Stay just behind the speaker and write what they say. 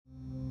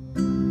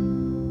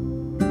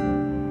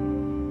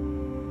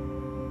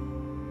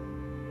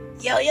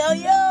Yo, you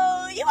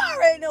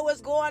already know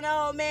what's going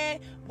on, man.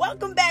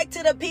 Welcome back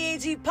to the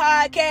PEG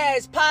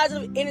Podcast,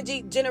 Positive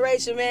Energy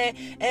Generation, man.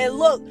 And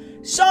look,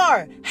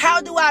 Shar,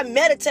 how do I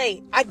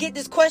meditate? I get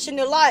this question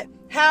a lot.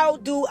 How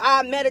do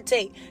I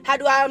meditate? How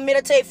do I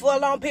meditate for a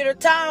long period of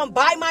time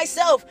by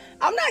myself?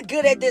 I'm not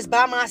good at this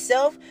by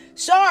myself.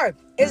 Shar,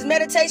 is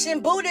meditation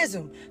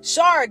Buddhism?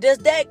 Shar, does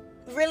that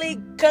really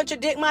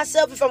contradict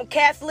myself if I'm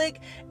Catholic,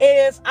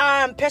 if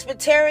I'm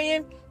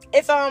Presbyterian,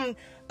 if I'm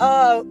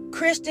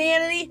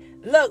Christianity?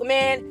 Look,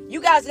 man, you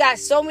guys got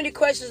so many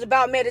questions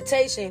about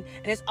meditation,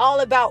 and it's all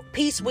about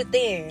peace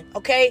within,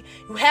 okay?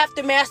 You have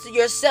to master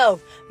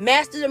yourself.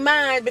 Master the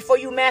mind before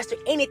you master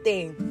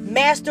anything.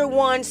 Master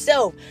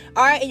oneself,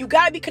 all right? And you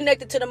got to be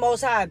connected to the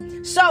Most High.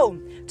 So,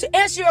 to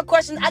answer your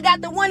question, I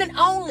got the one and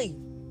only,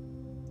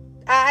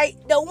 all right?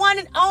 The one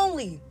and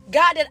only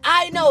God that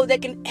I know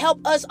that can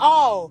help us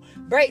all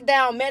break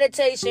down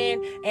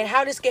meditation and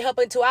how this can help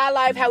into our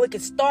life, how we can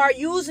start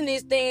using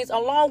these things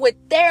along with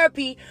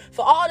therapy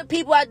for all the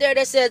people out there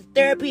that says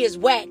therapy is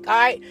whack, all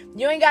right?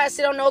 You ain't got to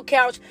sit on no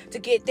couch to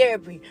get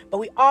therapy, but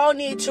we all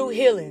need true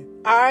healing,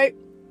 all right?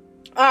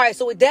 All right,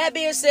 so with that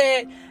being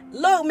said,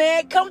 look,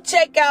 man, come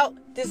check out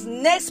this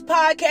next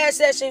podcast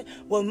session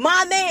with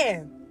my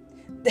man,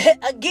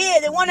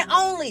 again, the one and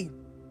only,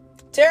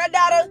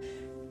 Theravada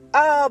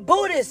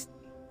Buddhist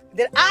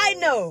that I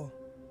know.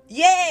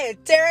 Yeah,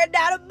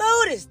 Theravada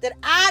Buddhist that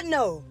I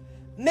know.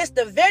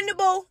 Mr.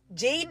 Venerable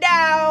G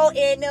Dow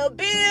in the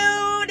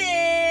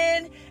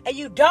building. And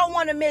you don't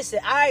want to miss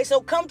it. All right,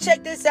 so come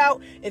check this out.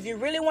 If you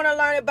really want to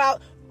learn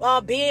about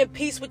being in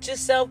peace with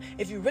yourself,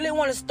 if you really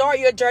want to start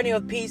your journey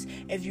of peace,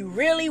 if you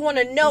really want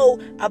to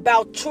know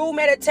about true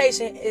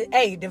meditation,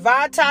 hey,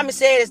 Divine Timing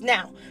said it's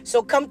now.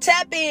 So come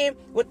tap in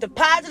with the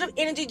Positive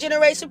Energy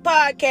Generation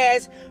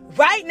Podcast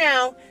right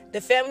now, the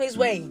family's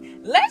way.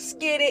 Let's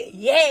get it.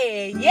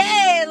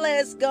 Yeah,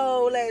 let's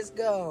go.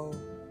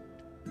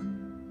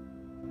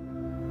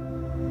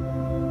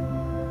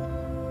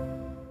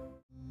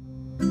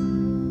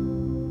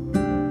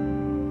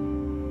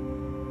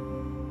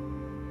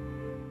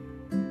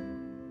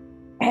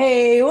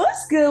 Hey,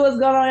 what's good? What's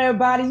going on,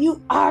 everybody?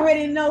 You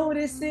already know who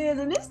this is,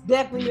 and it's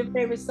definitely your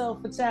favorite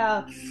soulful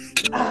child.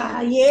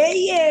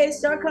 Yeah.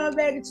 Sure, coming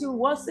back at you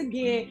once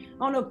again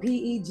on the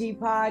PEG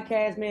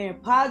Podcast, man.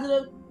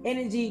 Positive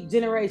Energy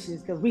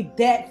Generations, because we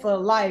that for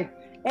life.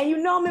 And you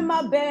know I'm in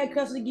my bag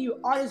because I give you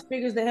artist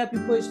figures that help you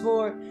push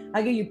forward.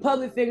 I give you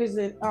public figures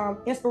that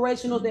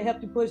inspirational that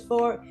help you push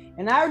forward.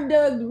 And I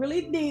dug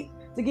really deep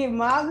to give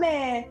my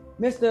man,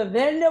 Mr.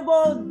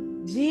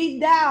 Venerable G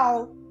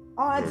Dow,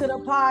 onto the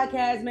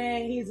podcast,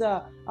 man. He's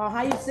a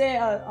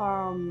Theravada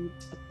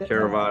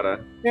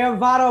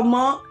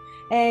monk,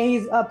 and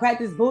he's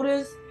practiced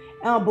Buddhism.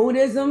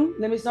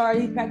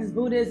 He practiced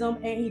Buddhism,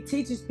 and he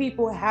teaches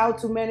people how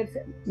to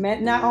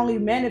not only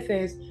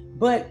manifest,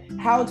 but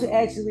how to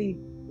actually,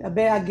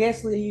 I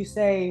guess you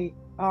say,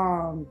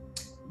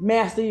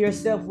 master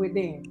yourself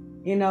within.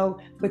 You know,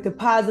 with the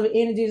positive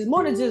energy. It's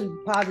more than just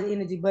positive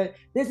energy, but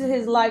this is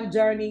his life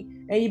journey,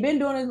 and you've been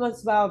doing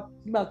this about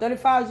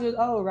 35 years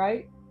old,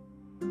 right?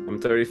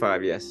 I'm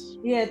 35, yes.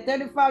 Yeah,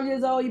 35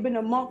 years old. You've been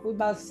a monk for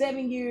about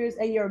 7 years,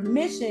 and your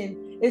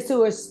mission is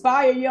to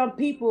inspire young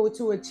people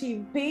to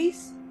achieve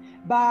peace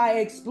by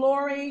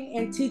exploring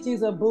and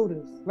teachings of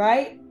Buddha,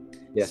 right?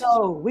 Yes.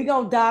 So we're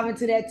going to dive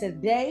into that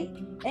today.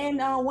 And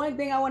one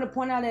thing I want to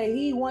point out that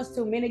he wants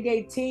to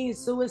mitigate teen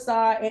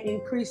suicide and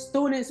increase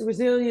students'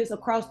 resilience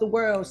across the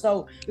world.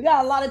 So we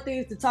got a lot of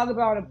things to talk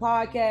about on the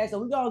podcast, so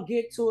we're going to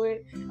get to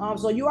it.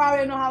 So you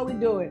already know how we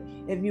do it.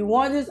 If you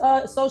want this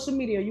social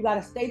media, you got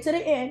to stay to the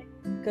end,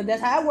 because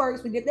that's how it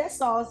works. We get that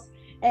sauce.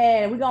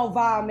 And we're going to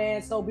vibe,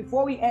 man. So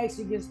before we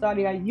actually get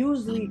started, I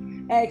usually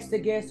ask the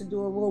guests to do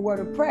a little word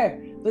of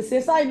prayer. But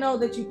since I know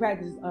that you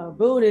practice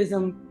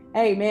Buddhism,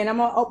 hey, man, I'm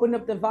going to open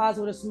up the vibes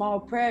with a small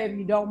prayer, if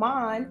you don't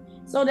mind,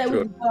 so that we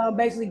can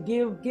basically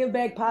give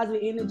back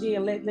positive energy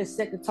and let's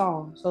set the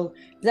tone. So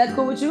is that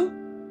cool with you?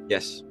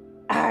 Yes.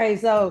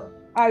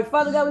 All right,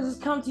 Father God, we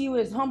just come to you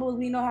as humble as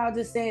we know how,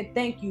 just saying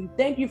thank you.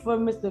 Thank you for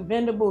Mr.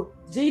 Venerable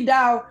G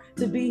Dow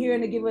to be here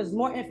and to give us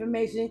more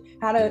information,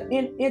 how to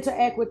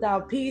interact with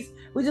our peace.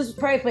 We just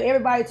pray for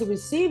everybody to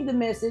receive the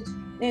message.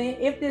 And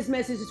if this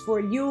message is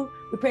for you,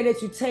 we pray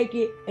that you take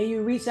it and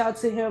you reach out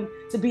to him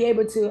to be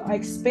able to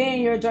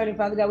expand your journey,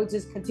 Father God. We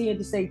just continue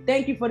to say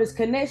thank you for this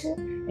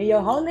connection. In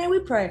your whole name we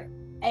pray.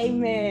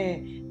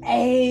 Amen.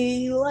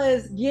 Hey,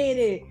 let's get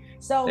it.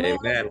 So,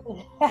 man,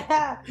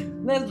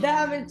 let's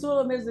dive into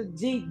it, Mr.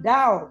 G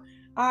Dow.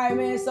 All right,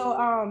 man.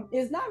 So,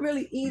 it's not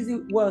really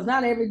easy. Well, it's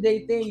not an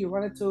everyday thing you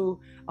run into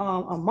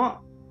a month.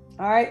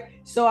 All right.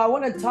 So, I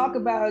want to talk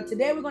about it.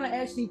 Today, we're going to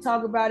actually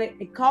talk about it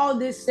and call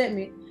this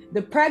segment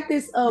the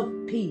practice of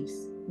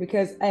peace.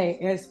 Because, hey,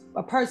 as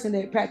a person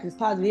that practices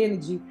positive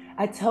energy,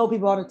 I tell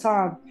people all the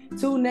time,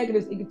 2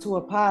 negatives equal to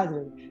a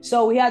positive.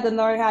 So, we have to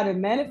learn how to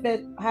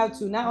manifest, how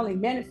to not only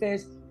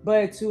manifest,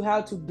 but to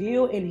how to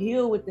deal and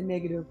heal with the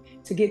negative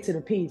to get to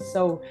the peace.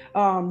 So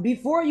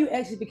before you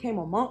actually became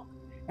a monk,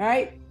 all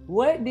right,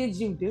 what did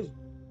you do?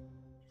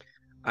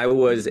 I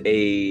was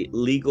a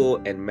legal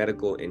and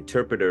medical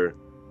interpreter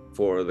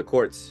for the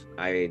courts.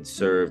 I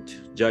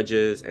served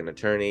judges and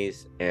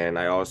attorneys, and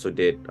I also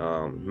did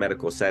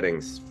medical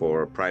settings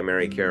for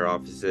primary care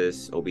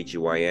offices,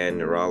 OBGYN,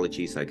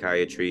 neurology,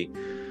 psychiatry,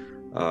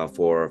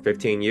 for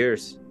 15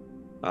 years.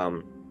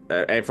 Um,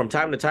 and from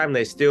time to time,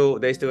 they still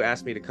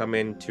ask me to come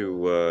in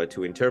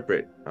to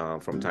interpret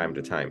from time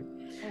to time.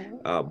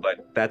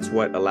 But that's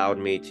what allowed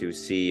me to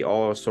see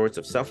all sorts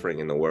of suffering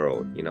in the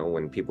world. You know,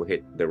 when people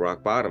hit the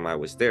rock bottom, I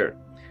was there.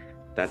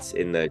 That's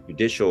in the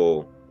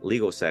judicial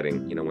legal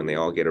setting. You know, when they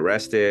all get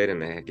arrested and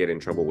they get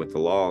in trouble with the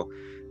law,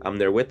 I'm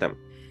there with them.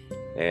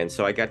 And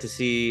so I got to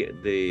see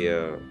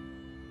the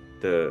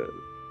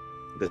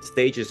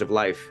stages of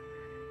life,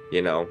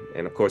 you know.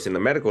 And of course, in the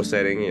medical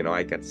setting, you know,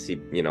 I got to see,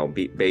 you know,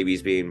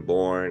 babies being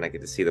born. I get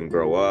to see them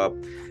grow up.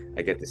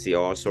 I get to see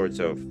all sorts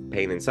of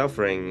pain and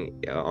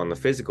suffering on the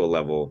physical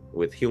level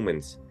with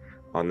humans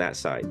on that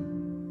side.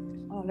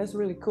 Oh, that's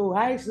really cool.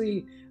 I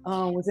actually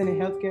was in the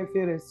healthcare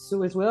field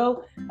as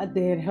well. I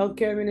did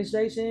healthcare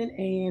administration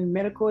and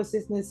medical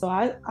assistance. So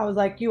I was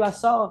like you. I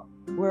saw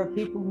where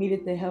people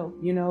needed the help,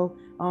 you know.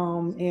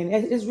 And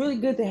it's really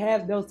good to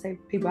have those type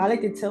of people. I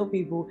like to tell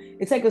people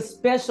it takes a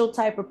special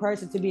type of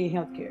person to be in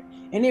healthcare,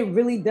 and it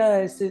really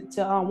does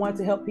to want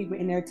to help people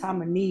in their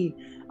time of need.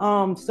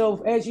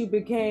 So as you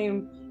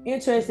became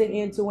interested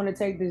into want to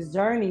take this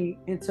journey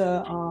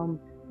into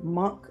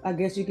monk, I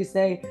guess you could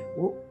say.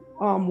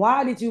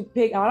 Why did you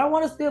pick? I don't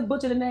want to still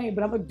butcher the name,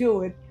 but I'm gonna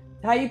do it.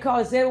 How you call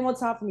it? Say it one more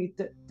time for me.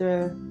 The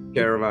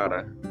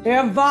Theravada.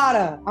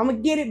 Theravada. I'm gonna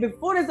get it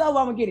before this over.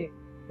 I'm gonna get it.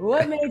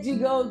 What made you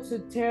go to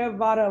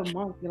Theravada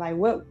monk? Like,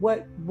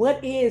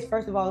 what is,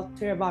 first of all,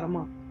 Theravada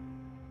monk?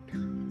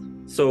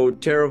 So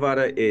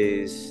Theravada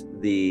is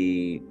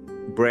the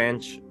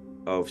branch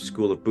of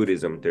school of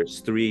Buddhism. There's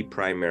three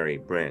primary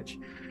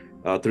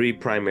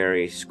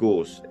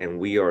schools, and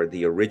we are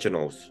the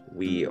originals.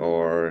 We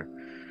are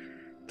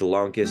the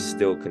longest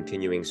still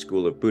continuing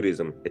school of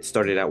Buddhism. It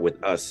started out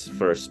with us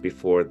first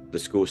before the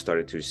school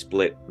started to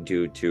split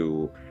due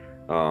to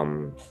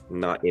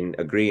not in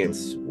agreement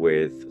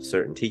with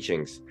certain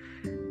teachings.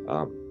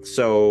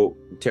 So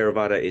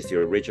Theravada is the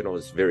original.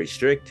 It's very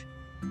strict,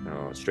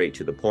 straight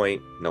to the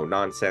point, no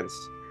nonsense.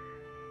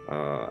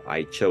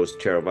 I chose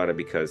Theravada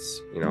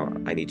because, you know,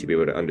 I need to be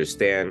able to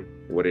understand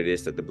what it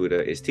is that the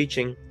Buddha is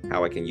teaching,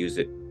 how I can use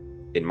it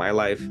in my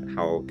life,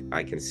 how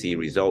I can see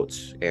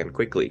results and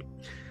quickly.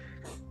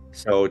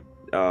 So,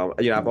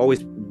 you know, I've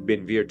always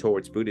been veered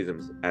towards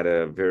Buddhism at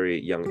a very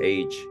young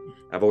age.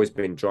 I've always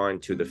been drawn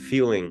to the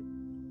feeling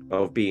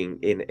of being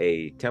in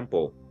a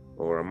temple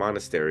or a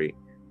monastery,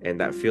 and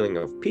that feeling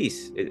of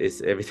peace.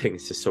 Everything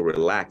is just so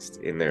relaxed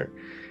in there.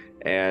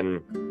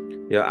 And,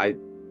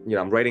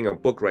 I'm writing a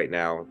book right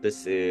now.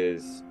 This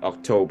is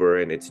October,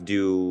 and it's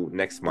due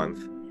next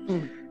month.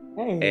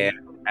 Hey. And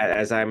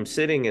as I'm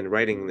sitting and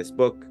writing this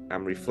book,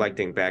 I'm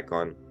reflecting back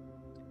on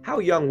how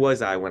young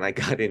was I when I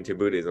got into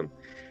Buddhism.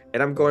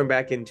 And I'm going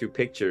back into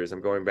pictures.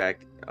 I'm going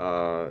back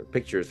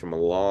pictures from a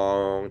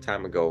long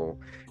time ago.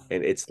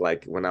 And it's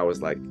like when I was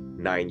like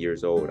 9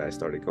 years old, I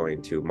started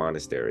going to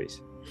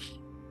monasteries.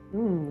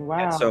 Wow.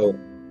 And so,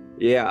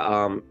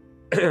 yeah.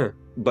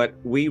 But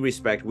we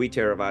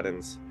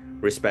Theravadins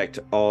respect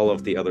all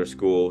of the other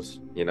schools,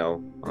 you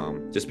know,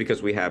 just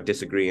because we have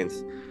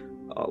disagreements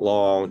a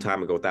long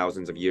time ago,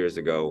 thousands of years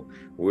ago,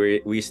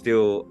 we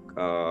still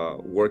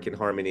work in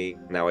harmony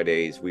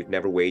nowadays. We've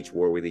never waged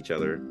war with each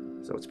other.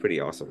 So it's pretty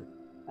awesome.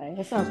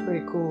 That sounds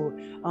pretty cool.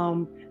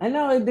 I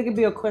know there could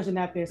be a question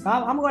out there, so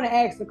I'm going to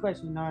ask the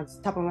question on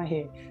the top of my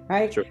head,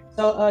 right? Sure.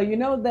 So you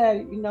know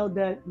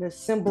that the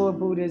symbol of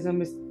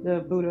Buddhism is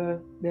the Buddha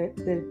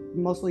that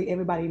mostly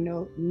everybody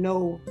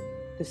know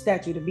the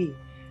statue to be.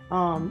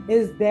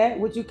 Is that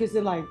what you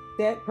consider like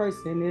that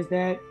person?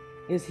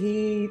 Is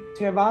he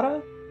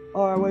Theravada,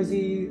 or was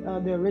he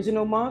the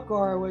original monk,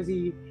 or was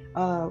he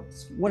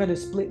one of the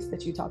splits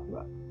that you talked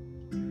about?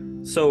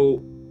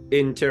 So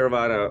in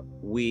Theravada,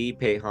 we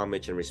pay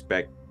homage and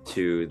respect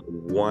to the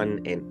one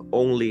and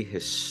only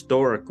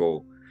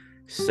historical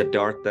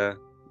Siddhartha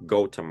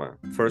Gautama.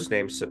 First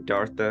name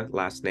Siddhartha,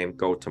 last name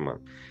Gautama.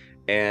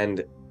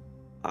 And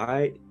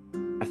I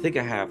think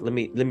I have, let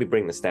me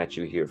bring the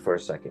statue here for a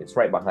second. It's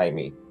right behind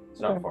me. It's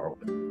not far away.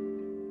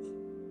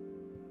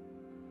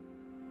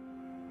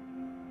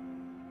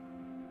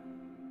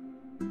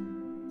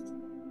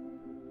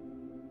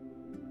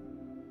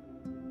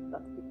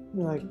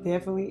 Like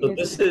definitely. So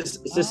this is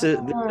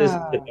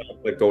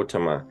the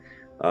Gautama.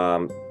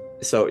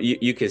 So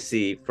you can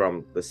see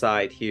from the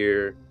side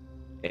here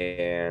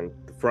and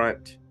the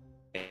front,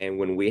 and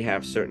when we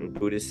have certain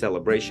Buddhist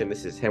celebration,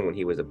 this is him when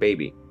he was a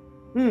baby.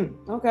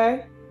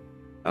 Okay.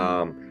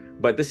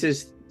 But this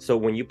is, so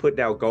when you put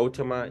down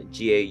Gautama,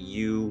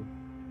 Gautama,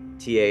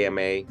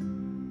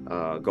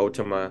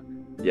 Gautama,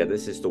 yeah,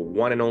 this is the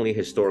one and only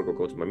historical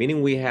Gautama,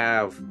 meaning we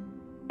have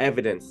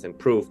evidence and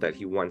proof that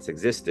he once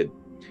existed.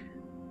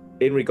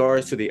 In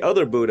regards to the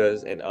other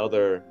Buddhas and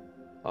other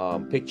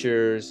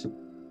pictures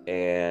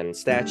and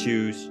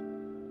statues,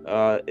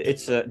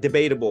 It's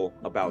debatable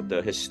about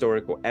the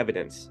historical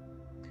evidence.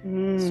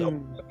 So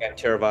Mm, again,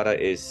 Theravada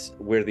is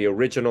we're the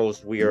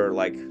originals. We are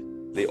like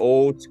the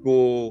old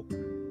school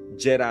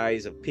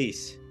Jedis of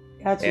peace.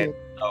 got And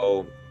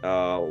you.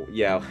 so,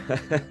 yeah,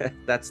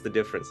 that's the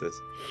differences.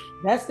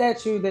 That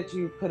statue that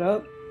you put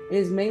up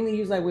is mainly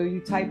used like where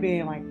you type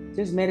in like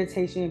just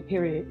meditation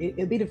period.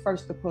 It'll be the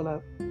first to pull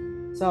up.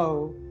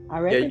 So I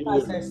Yeah, you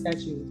recognize would. that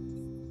statue.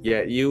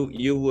 Yeah,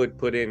 you would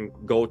put in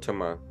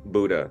Gautama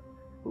Buddha.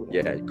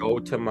 Yeah,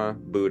 Gautama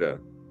Buddha.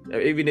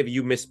 Even if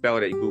you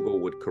misspelled it, Google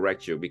would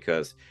correct you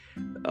because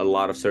a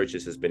lot of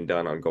searches has been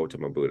done on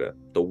Gautama Buddha,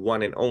 the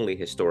one and only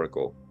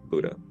historical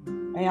Buddha.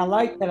 And I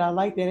like that. I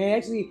like that. And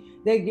actually,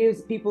 that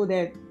gives people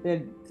that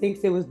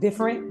thinks it was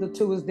different. The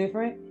two was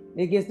different.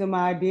 It gives them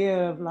an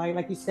idea of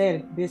like you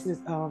said, this is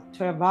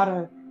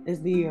Theravada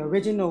is the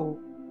original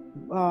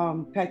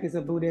practice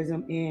of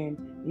Buddhism, and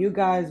you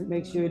guys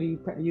make sure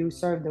that you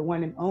serve the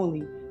one and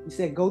only. You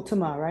said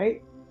Gautama,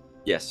 right?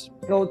 Yes.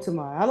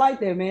 Gautama. I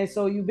like that, man.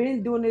 So you've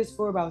been doing this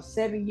for about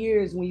 7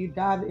 years when you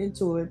dive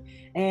into it,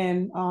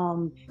 and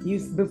you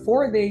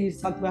before then you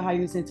talked about how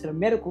you was into the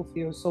medical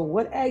field. So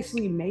what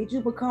actually made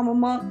you become a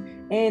monk,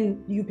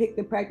 and you picked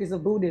the practice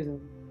of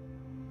Buddhism?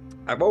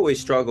 I've always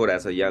struggled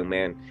as a young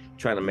man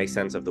trying to make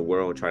sense of the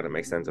world, trying to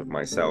make sense of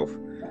myself.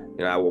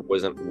 You know, I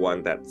wasn't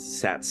one that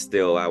sat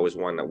still. I was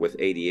one that with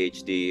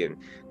ADHD and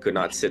could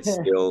not sit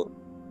still,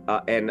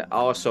 and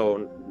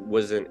also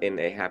wasn't in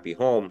a happy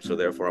home. So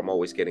therefore, I'm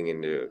always getting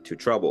into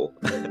trouble.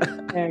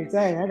 Yeah,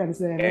 exactly. I can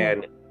understand that.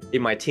 And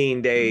in my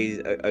teen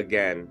days,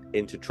 again,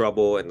 into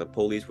trouble, and the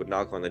police would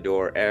knock on the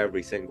door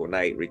every single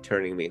night,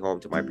 returning me home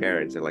to my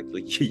parents, and like,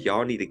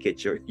 y'all need to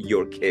get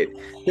your kid.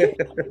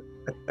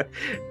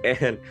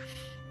 And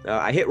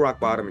I hit rock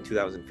bottom in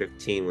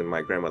 2015 when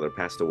my grandmother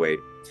passed away,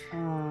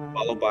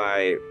 followed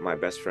by my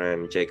best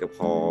friend Jacob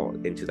Hall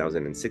in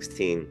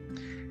 2016.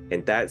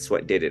 And that's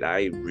what did it.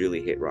 I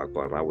really hit rock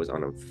bottom. I was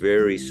on a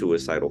very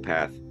suicidal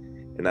path.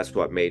 And that's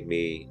what made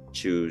me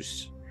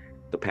choose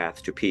the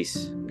path to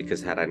peace.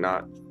 Because had I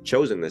not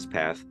chosen this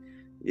path,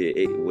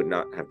 it would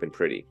not have been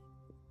pretty.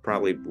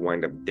 Probably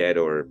wind up dead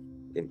or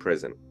in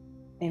prison.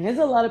 And there's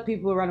a lot of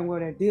people around the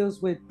world that deals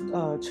with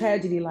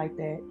tragedy like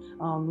that,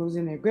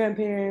 losing their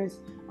grandparents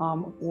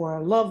or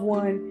a loved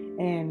one.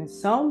 And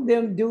some of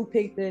them do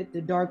pick the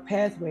dark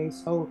pathway.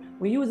 So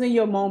when you was in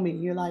your moment,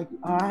 you're like,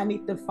 I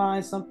need to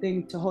find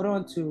something to hold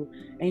on to.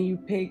 And you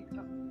pick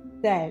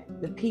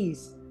that, the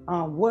peace.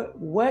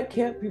 What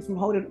kept you from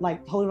holding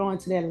on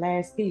to that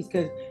last piece?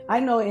 Because I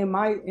know in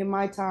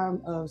my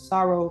time of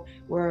sorrow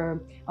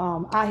where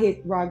I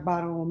hit rock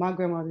bottom when my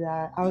grandmother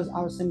died, I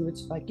was similar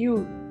to like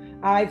you.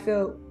 I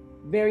felt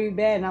very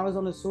bad, and I was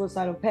on a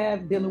suicidal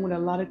path, dealing with a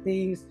lot of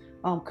things,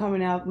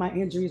 coming out my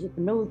injuries with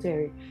the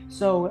military.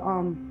 So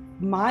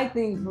my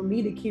thing for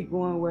me to keep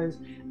going was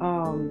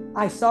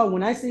I saw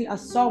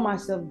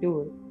myself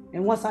do it,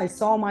 and once I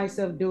saw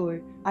myself do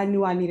it, I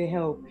knew I needed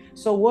help.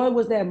 So what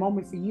was that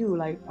moment for you?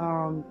 Like,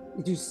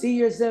 did you see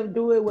yourself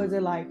do it? Was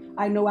it like,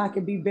 I know I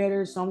could be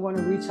better, so I'm going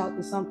to reach out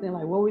to something?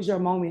 Like, what was your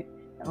moment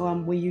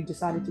when you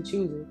decided to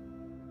choose it?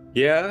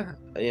 Yeah,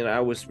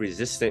 I was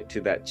resistant to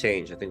that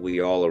change. I think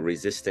we all are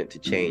resistant to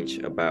change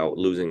about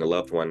losing a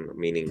loved one,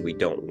 meaning we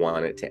don't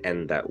want it to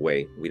end that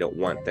way. We don't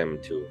want them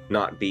to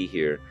not be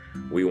here.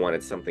 We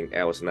wanted something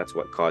else, and that's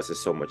what causes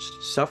so much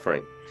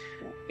suffering.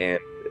 And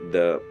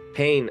the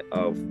pain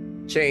of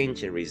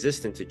change and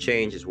resistance to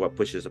change is what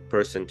pushes a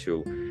person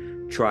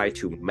to try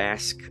to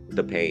mask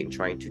the pain,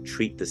 trying to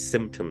treat the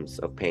symptoms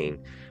of pain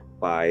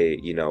by,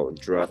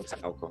 drugs,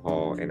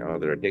 alcohol, and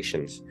other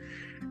addictions.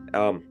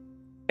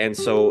 And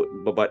so,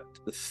 but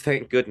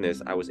thank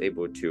goodness I was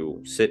able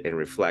to sit and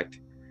reflect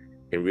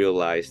and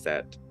realize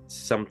that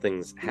some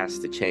things has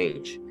to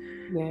change.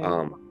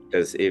 Yeah.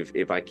 Because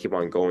if I keep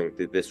on going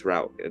this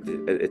route,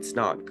 it's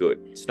not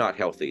good. It's not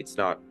healthy. It's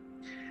not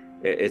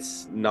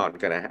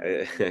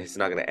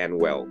gonna end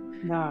well.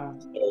 Nah.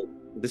 So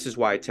this is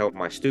why I tell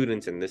my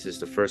students, and this is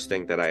the first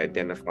thing that I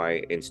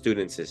identify in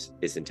students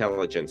is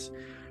intelligence,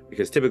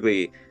 because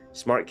typically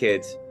smart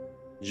kids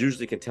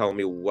usually can tell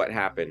me what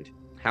happened,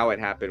 how it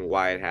happened,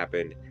 why it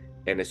happened.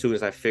 And as soon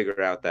as I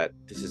figure out that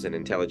this is an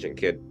intelligent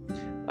kid,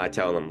 I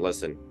tell them,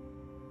 listen,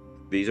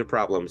 these are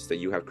problems that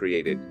you have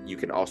created. You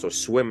can also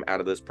swim out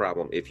of this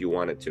problem if you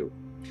wanted to.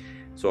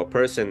 So a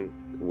person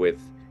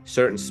with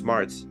certain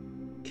smarts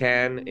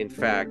can, in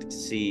fact,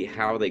 see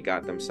how they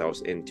got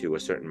themselves into a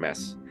certain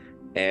mess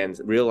and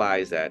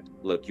realize that,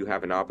 look, you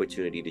have an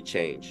opportunity to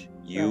change.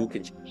 You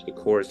can change the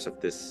course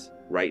of this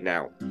right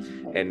now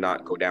and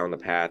not go down the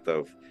path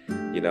of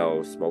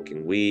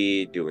smoking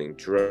weed, doing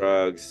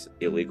drugs,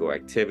 illegal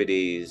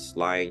activities,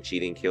 lying,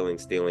 cheating, killing,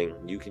 stealing.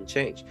 You can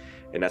change.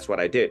 And that's what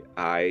I did.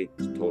 I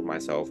told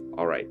myself,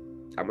 all right,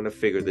 I'm going to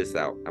figure this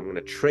out. I'm going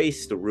to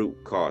trace the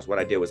root cause. What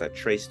I did was I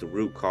traced the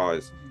root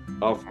cause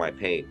of my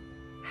pain.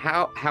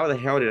 How the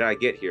hell did I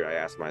get here? I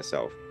asked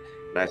myself.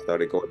 And I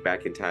started going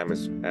back in time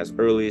as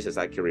early as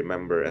I can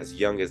remember, as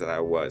young as I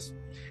was,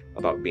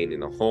 about being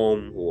in the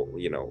home,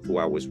 who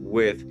I was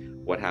with,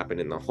 what happened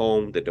in the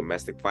home, the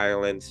domestic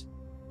violence,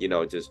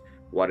 just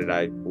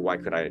why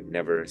could I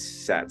never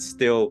sat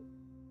still?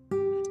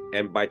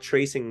 And by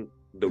tracing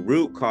the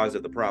root cause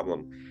of the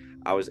problem,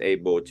 I was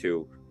able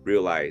to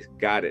realize,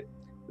 got it.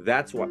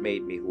 That's what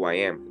made me who I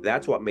am.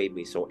 That's what made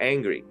me so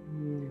angry.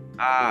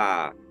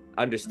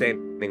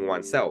 Understanding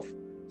oneself.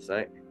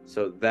 So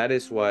that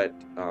is what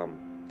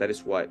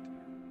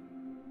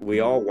we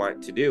all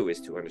want to do,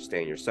 is to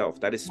understand yourself.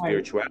 That is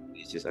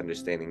spirituality, is just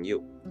understanding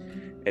you.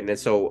 And then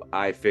so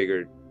I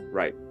figured,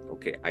 right,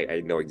 okay, I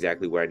know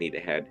exactly where I need to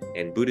head.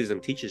 And Buddhism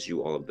teaches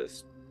you all of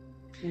this.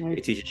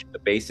 It teaches you the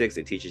basics.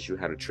 It teaches you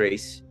how to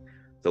trace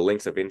the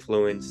links of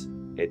influence.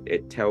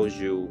 It tells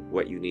you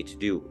what you need to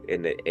do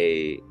in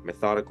a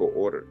methodical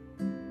order.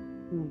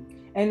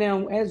 And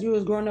then as you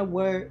was growing up,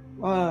 where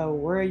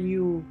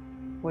your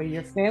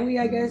family,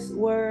 I guess,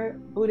 were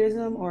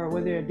Buddhism, or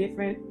were there a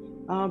different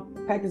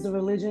practice of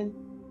religion?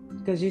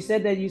 Because you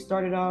said that you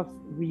started off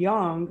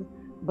young,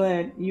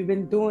 but you've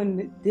been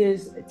doing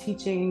this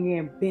teaching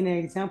and being an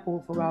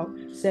example for about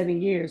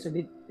 7 years. So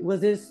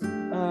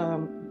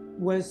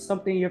was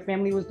something your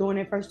family was doing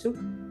at first too?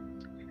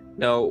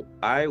 No,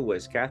 I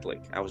was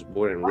Catholic. I was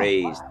born and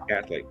raised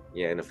Catholic.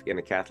 Yeah, in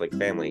a Catholic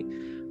family.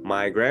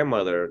 My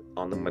grandmother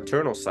on the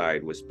maternal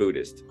side was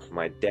Buddhist.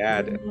 My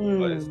dad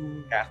was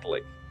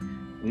Catholic.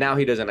 Now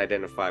he doesn't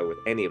identify with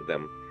any of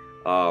them.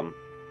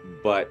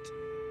 But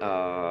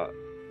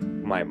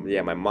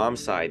my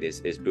mom's side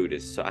is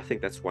Buddhist. So I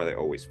think that's why they're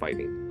always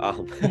fighting. But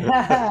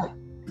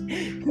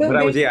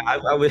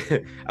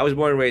I was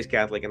born and raised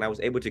Catholic, and I was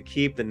able to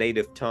keep the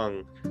native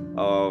tongue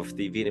of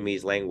the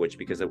Vietnamese language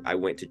because I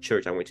went to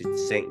church. I went to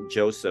St.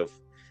 Joseph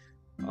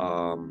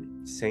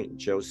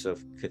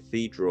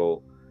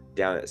Cathedral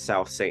down at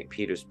South St.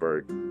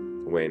 Petersburg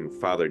when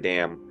Father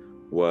Dam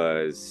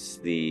was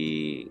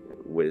the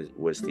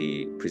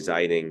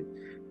presiding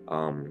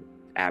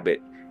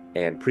abbot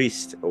and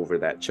priest over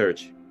that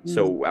church.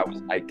 So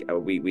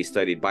we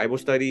studied Bible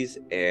studies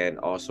and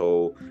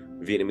also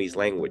Vietnamese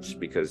language,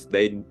 because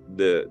the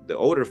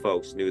older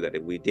folks knew that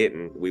if we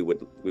didn't, we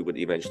would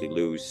eventually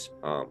lose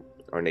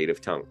our native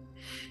tongue.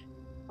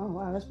 Oh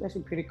wow, that's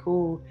actually pretty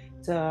cool.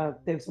 So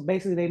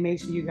basically, they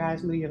made sure you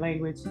guys knew your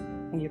language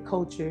and your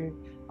culture,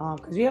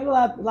 because you have a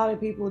lot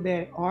of people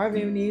that are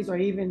Vietnamese or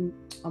even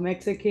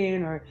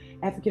Mexican or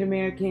African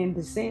American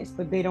descent,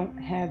 but they don't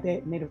have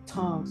that native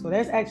tongue. So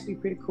that's actually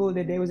pretty cool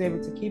that they was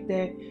able to keep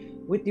that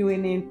with you,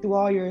 and then through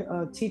all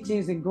your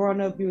teachings and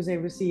growing up, you was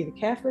able to see the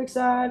Catholic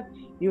side,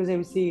 you was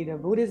able to see the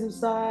Buddhism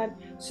side.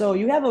 So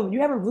you have a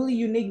really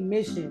unique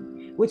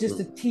mission, which is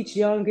to teach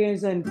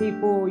youngins and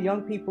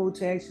young people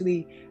to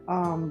actually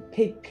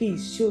pick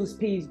peace, choose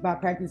peace by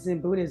practicing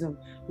Buddhism.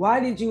 Why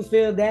did you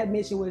feel that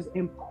mission was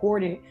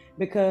important?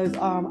 Because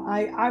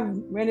I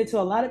ran into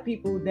a lot of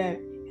people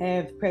that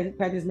have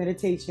practiced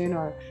meditation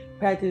or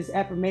practice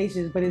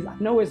affirmations, but I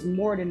know it's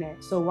more than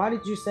that. So why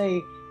did you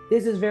say,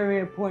 this is very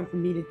important for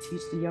me to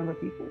teach the younger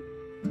people?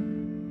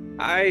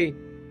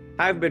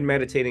 I've been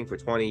meditating for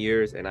 20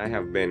 years, and I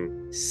have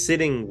been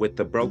sitting with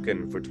the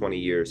broken for 20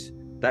 years.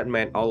 That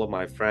meant all of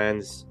my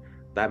friends.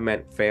 That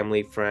meant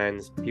family,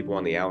 friends, people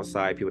on the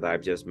outside, people that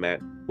I've just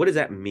met. What does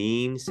that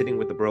mean, sitting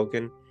with the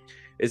broken?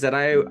 Is that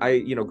I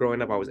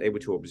growing up, I was able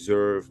to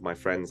observe my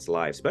friends'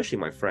 lives, especially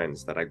my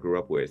friends that I grew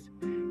up with,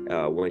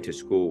 went to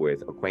school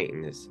with,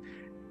 acquaintances.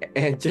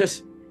 And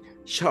just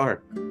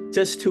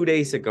 2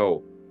 days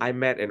ago, I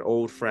met an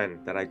old friend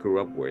that I grew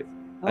up with.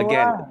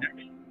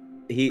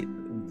 He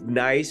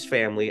nice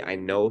family. I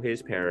know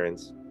his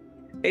parents.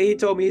 And he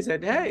told me, he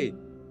said, hey,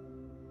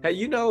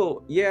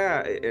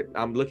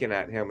 I'm looking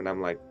at him and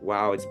I'm like,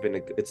 wow, it's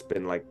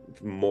been like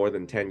more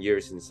than 10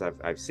 years since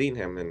I've seen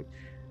him. And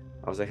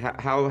I was like,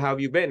 how have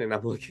you been? And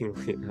I'm looking,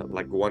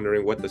 like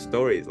wondering what the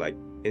story is like.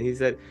 And he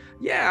said,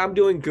 yeah, I'm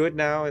doing good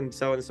now. And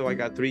so I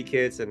got 3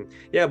 kids. And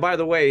yeah, by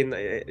the way,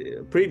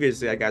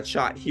 previously I got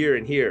shot here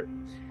and here.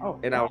 Oh,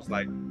 and I was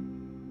like,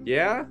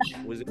 yeah,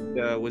 was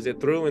it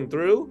through and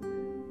through?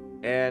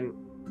 And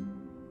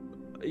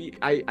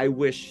I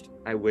wished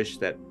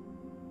that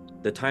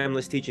the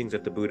timeless teachings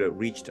of the Buddha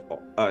reached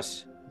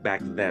us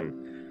back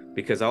then,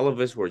 because all of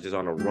us were just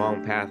on a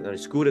wrong path. And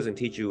school doesn't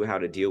teach you how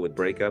to deal with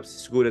breakups.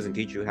 School doesn't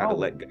teach you how to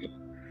let go of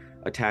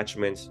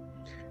attachments.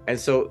 And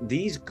so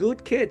these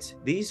good kids,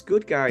 these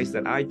good guys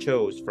that I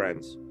chose,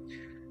 friends,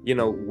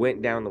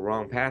 went down the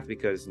wrong path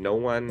because no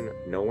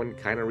one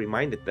kind of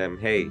reminded them,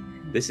 hey,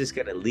 this is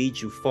going to lead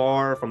you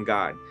far from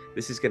God.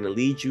 This is going to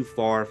lead you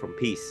far from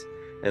peace.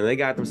 And they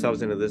got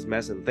themselves into this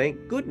mess, and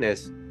thank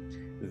goodness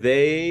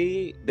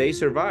they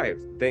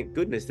survived. Thank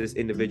goodness this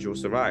individual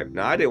survived.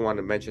 Now, I didn't want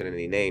to mention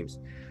any names,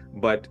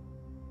 but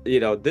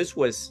this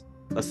was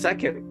a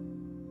second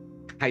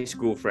high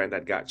school friend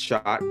that got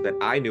shot that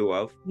I knew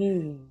of.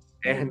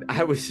 And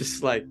I was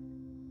just like,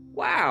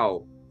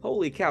 wow,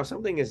 holy cow,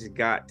 something has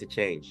got to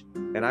change.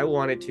 And I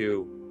wanted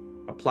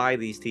to apply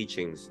these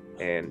teachings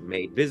and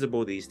make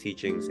visible these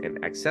teachings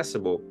and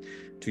accessible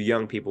to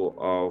young people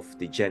of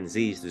the Gen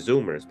Zs, the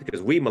Zoomers,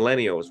 because we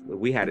millennials,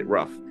 we had it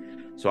rough.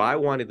 So I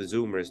wanted the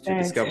Zoomers to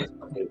discover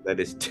something that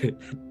is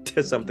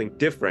something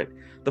different.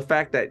 The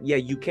fact that, yeah,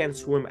 you can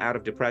swim out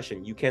of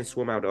depression, you can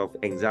swim out of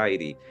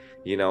anxiety.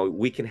 You know,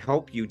 we can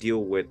help you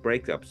deal with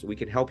breakups. We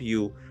can help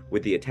you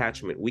with the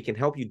attachment. We can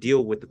help you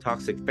deal with the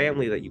toxic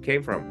family that you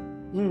came from.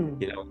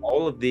 You know,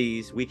 all of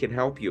these, we can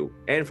help you,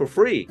 and for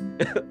free.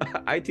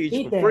 I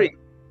teach for free.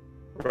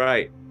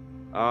 Right.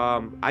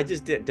 I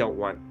just don't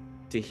want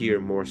to hear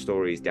more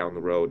stories down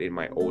the road in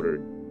my older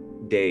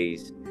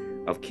days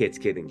of kids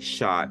getting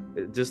shot.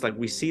 Just like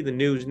we see the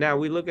news now,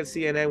 we look at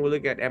CNN, we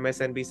look at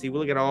MSNBC, we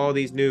look at all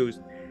these news,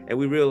 and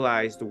we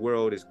realize the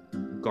world has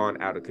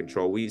gone out of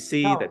control. We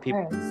see that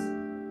people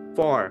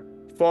far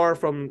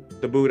from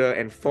the Buddha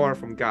and far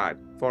from God,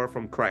 far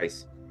from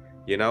Christ.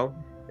 You know,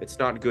 it's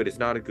not good. It's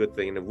not a good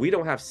thing. And if we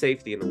don't have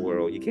safety in the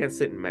world, you can't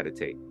sit and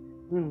meditate.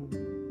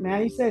 Now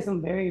you said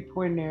something very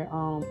important there.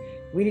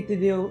 We need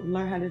to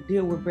learn how to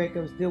deal with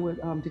breakups, deal with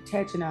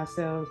detaching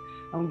ourselves,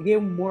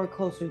 get more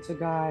closer to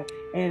God.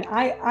 And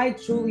I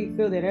truly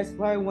feel that that's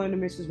probably one of the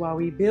missions why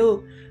we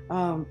build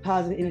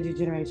Positive Energy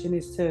Generation,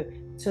 is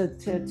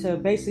to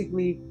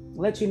basically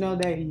let you know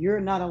that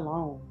you're not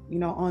alone, you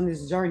know, on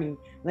this journey.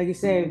 Like you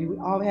said, we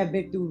all have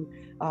been through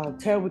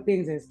terrible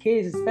things as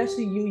kids,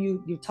 especially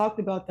you talked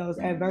about those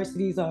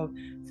adversities of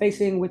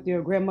facing with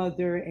your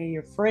grandmother and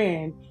your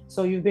friend.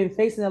 So you've been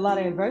facing a lot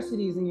of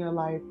adversities in your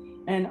life.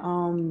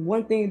 And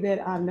one thing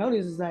that I've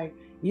noticed is like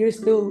you're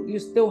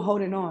still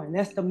holding on.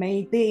 That's the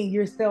main thing.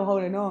 You're still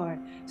holding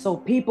on. So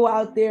people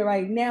out there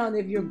right now,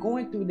 if you're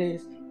going through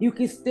this, you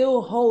can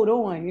still hold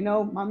on. You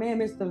know, my man,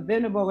 Mr.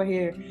 Venom over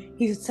here,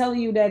 he's telling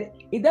you that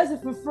he does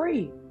it for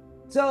free.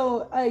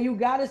 So you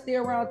got to stay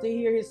around to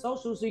hear his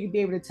socials so you can be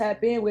able to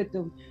tap in with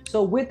them.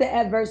 So with the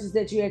adversities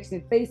that you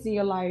actually face in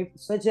your life,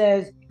 such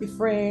as your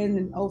friend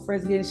and old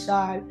friends getting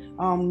shot,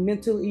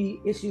 mentally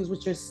issues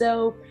with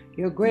yourself,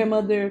 your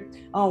grandmother,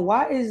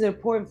 why is it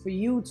important for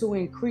you to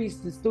increase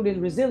the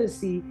student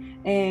resiliency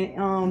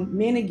and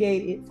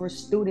mitigate it for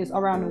students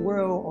around the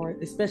world, or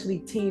especially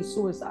teen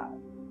suicide?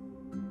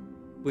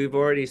 We've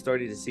already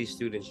started to see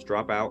students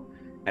drop out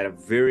at a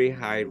very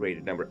high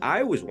rated number.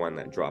 I was one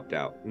that dropped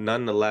out.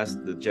 Nonetheless,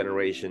 the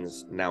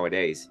generations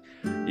nowadays,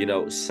 you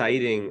know,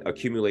 citing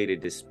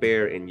accumulated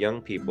despair in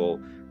young people,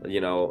 you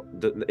know,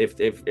 if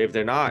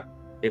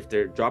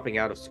they're dropping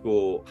out of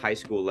school, high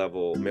school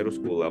level, middle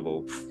school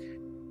level,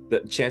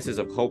 the chances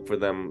of hope for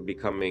them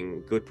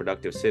becoming good,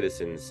 productive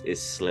citizens is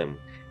slim.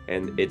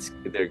 And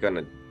they're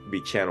gonna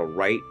be channeled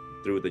right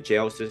through the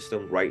jail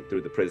system, right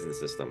through the prison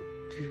system.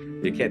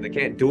 They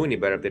can't do any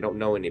better if they don't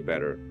know any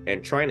better.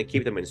 And trying to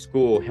keep them in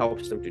school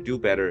helps them to do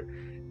better,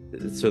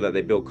 so that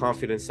they build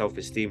confidence,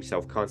 self-esteem,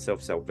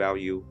 self-concept,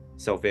 self-value,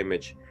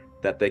 self-image,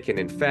 that they can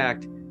in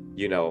fact,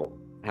 you know,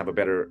 have a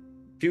better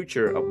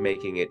future of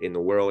making it in the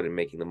world and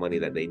making the money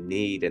that they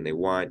need and they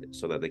want,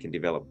 so that they can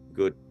develop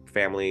good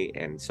family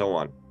and so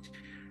on.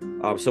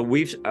 So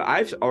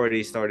I've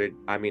already started.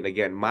 I mean,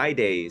 again, my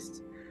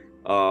days,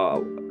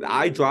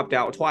 I dropped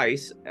out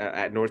twice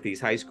at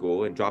Northeast High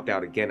School and dropped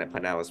out again at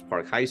Pinellas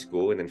Park High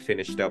School, and then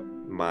finished up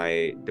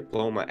my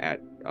diploma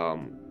at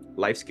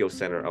Life Skills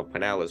Center of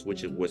Pinellas,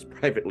 which was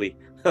privately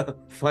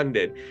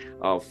funded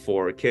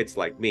for kids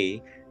like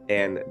me.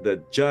 And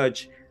the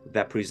judge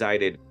that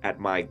presided at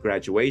my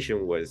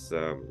graduation was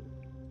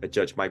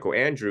Judge Michael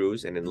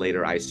Andrews, and then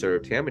later I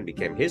served him and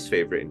became his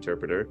favorite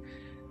interpreter.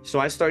 So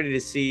I started to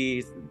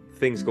see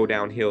things go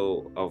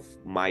downhill of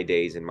my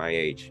days and my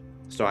age.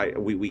 So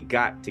we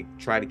got to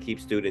try to keep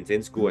students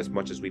in school as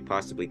much as we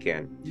possibly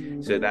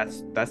can. So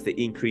that's the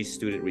increased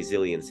student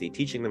resiliency,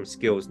 teaching them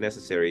skills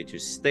necessary to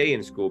stay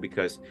in school,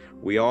 because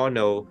we all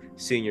know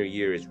senior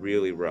year is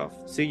really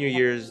rough. Senior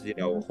years, you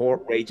know,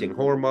 raging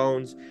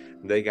hormones,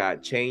 they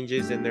got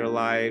changes in their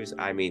lives.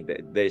 I mean,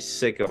 they're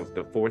sick of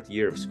the fourth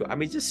year of school. I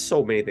mean, just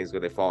so many things. Where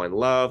they fall in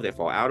love, they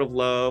fall out of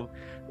love,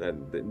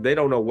 they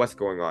don't know what's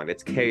going on.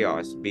 It's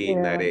chaos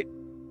being that age.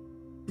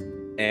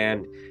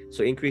 And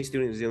so increased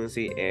student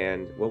resiliency,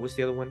 and what was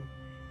the other one?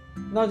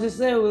 No, just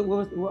say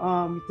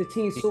the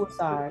teen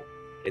suicide.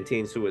 And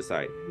teen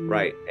suicide,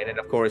 right? And then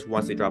of course,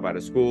 once they drop out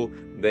of school,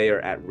 they are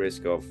at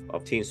risk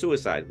of teen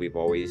suicide.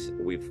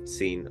 We've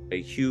seen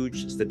a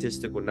huge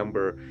statistical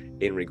number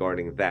in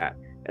regarding that,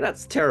 and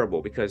that's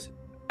terrible, because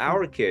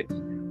our kids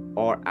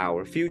are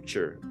our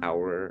future,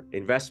 our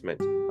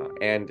investment,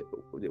 and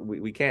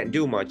we can't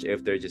do much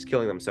if they're just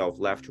killing themselves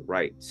left,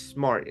 right.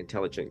 Smart,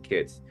 intelligent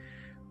kids.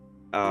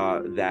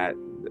 That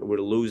we're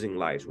losing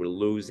lives. We're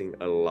losing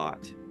a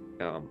lot.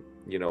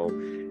 You know,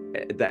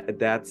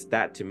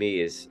 that to me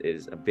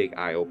is a big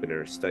eye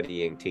opener,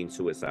 studying teen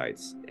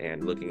suicides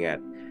and looking at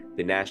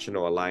the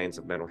National Alliance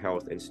of Mental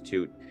Health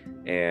Institute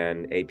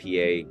and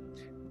APA.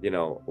 You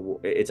know,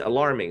 it's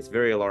alarming. It's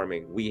very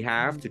alarming. We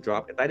have to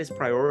drop it. That is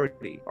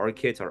priority. Our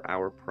kids are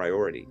our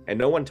priority, and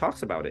no one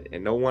talks about it,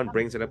 and no one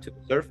brings it up to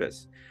the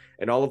surface.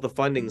 And all of the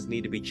fundings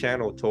need to be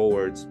channeled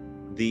towards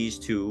these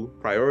two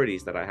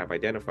priorities that I have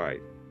identified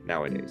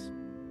nowadays.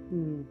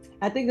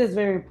 I think that's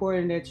very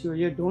important that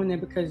you're doing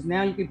that, because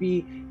now you could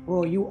be,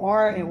 well, you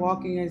are a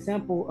walking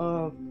example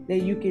of that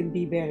you can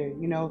be better,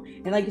 you know.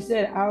 And like you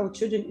said, our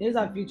children is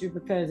our future,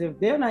 because if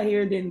they're not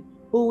here, then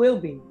who will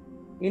be?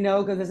 You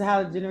know, because that's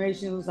how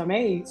generations are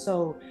made.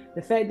 So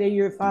the fact that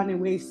you're finding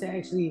ways to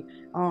actually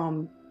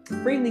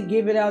freely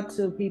give it out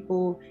to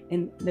people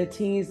and the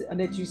teens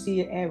that you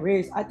see at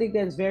risk, I think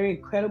that's very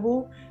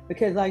incredible,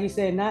 because like you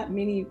said, not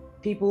many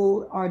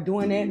people are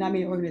doing that, not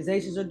many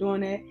organizations are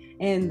doing that,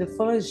 and the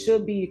funds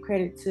should be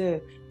credited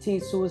to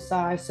teen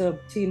suicide, to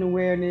teen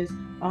awareness,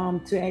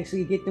 to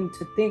actually get them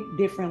to think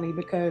differently,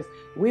 because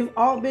we've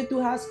all been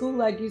through high school.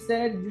 Like you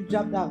said, you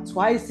dropped out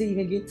twice to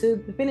even get to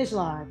the finish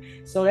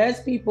line. So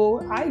there's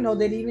people I know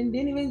that even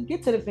didn't even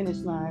get to the finish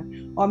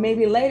line, or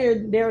maybe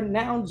later they're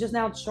now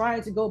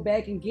trying to go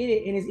back and get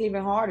it, and it's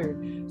even harder.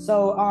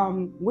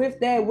 So with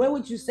that, what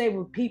would you say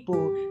with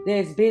people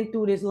that's been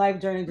through this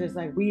life journey just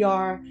like we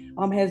are,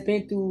 has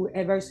been through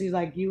adversities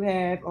like you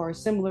have or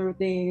similar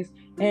things,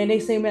 and they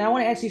say, man, I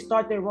want to actually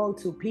start their road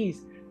to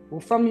peace? Well,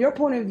 from your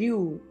point of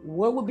view,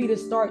 what would be the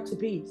start to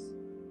peace?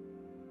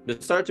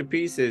 The start to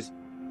peace is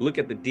look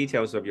at the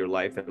details of your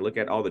life and look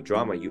at all the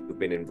drama you've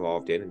been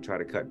involved in and try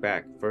to cut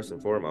back first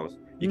and foremost.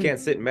 You can't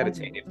sit and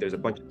meditate if there's a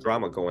bunch of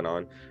drama going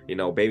on, you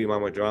know, baby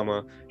mama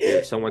drama.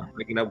 If someone's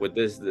breaking up with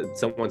this,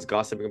 someone's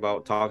gossiping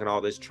about, talking all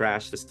this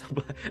trash, this stuff.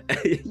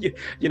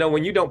 You know,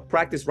 when you don't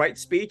practice right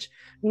speech,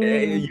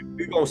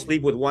 you're going to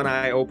sleep with one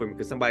eye open,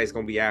 because somebody's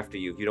going to be after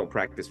you if you don't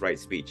practice right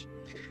speech.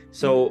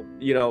 So,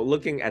 you know,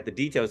 looking at the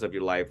details of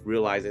your life,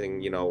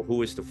 realizing, you know,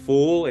 who is the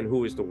fool and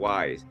who is the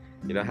wise.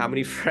 You know, how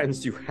many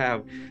friends you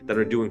have that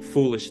are doing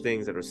foolish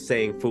things, that are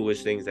saying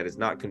foolish things that is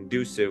not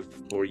conducive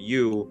for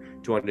you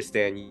to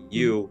understand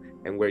you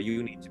and where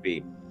you need to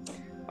be.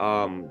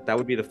 That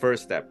would be the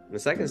first step. The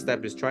second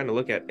step is trying to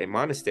look at a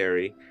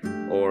monastery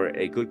or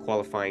a good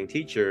qualifying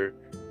teacher,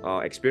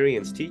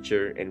 experienced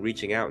teacher, and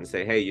reaching out and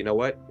say, hey, you know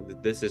what,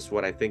 this is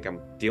what I think I'm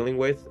dealing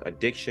with: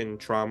 addiction,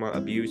 trauma,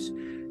 abuse.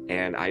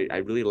 And I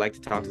really like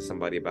to talk to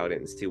somebody about it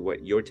and see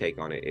what your take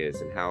on it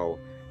is, and how,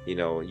 you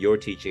know, your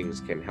teachings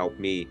can help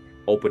me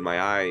open my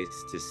eyes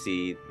to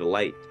see the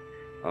light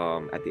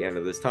at the end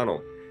of this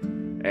tunnel.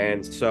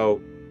 And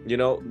so, you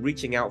know,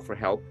 reaching out for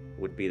help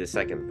would be the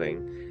second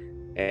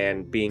thing,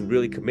 and being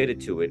really committed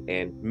to it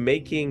and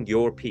making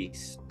your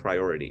peace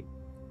priority.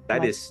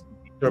 That is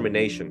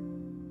determination.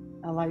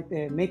 I like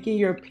that. Making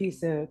your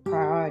peace a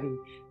priority,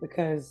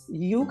 because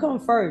you come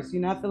first. You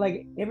know, I feel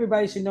like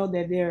everybody should know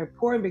that they're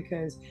important,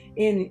 because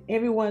in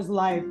everyone's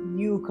life,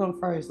 you come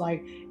first.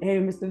 Like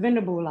in Mr.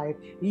 Venable life,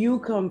 you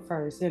come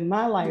first. In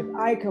my life,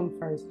 I come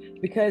first.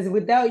 Because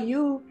without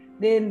you,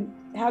 then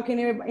how can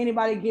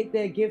anybody get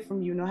that gift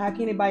from you? You know, how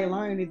can anybody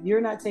learn if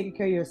you're not taking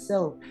care of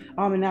yourself?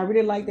 And I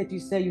really like that you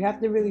said you have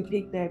to really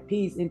pick that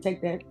piece and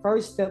take that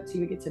first step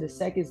till you get to the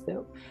second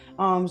step.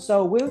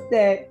 So with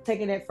that,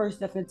 taking that first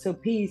step into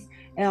peace,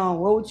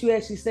 what would you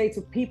actually say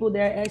to people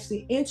that are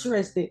actually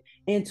interested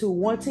into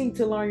wanting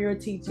to learn your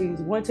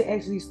teachings, want to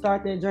actually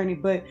start their journey,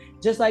 but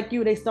just like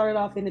you, they started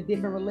off in a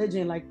different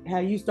religion, like how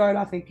you started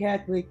off in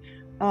Catholic.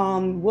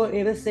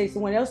 Let's say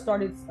someone else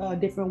started a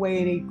different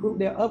way, and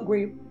their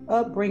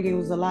upbringing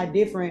was a lot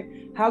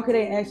different. How could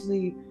they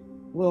actually,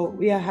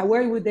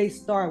 where would they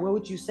start? Where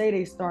would you say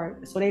they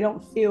start, so they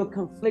don't feel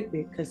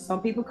conflicted? Because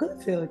some people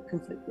could feel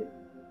conflicted.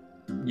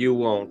 You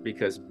won't,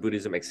 because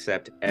Buddhism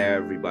accepts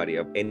everybody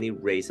of any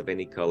race, of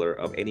any color,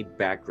 of any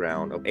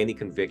background, of any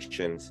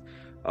convictions,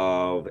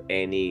 of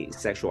any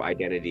sexual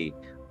identity,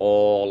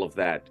 all of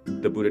that.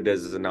 The Buddha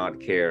does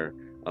not care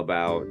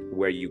about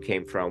where you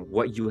came from,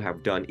 what you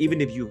have done.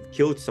 Even if you've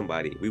killed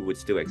somebody, we would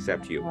still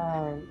accept you.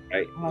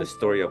 Right? The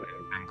story of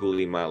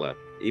Angulimala.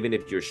 Even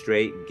if you're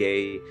straight,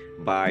 gay,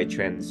 bi,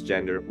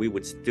 transgender, we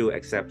would still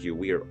accept you.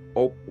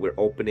 We're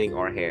opening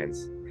our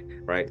hands,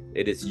 right?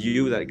 It is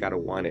you that gotta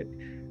want it.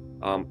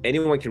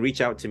 Anyone can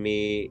reach out to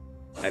me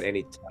at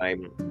any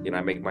time. You know,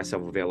 I make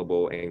myself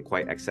available and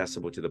quite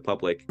accessible to the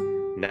public.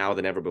 Now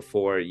than ever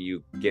before,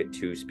 you get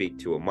to speak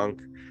to a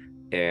monk,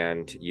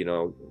 and you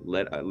know,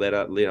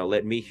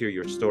 let me hear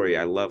your story.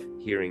 I love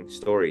hearing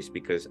stories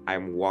because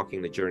I'm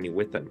walking the journey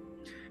with them,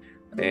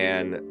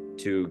 and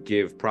to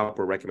give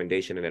proper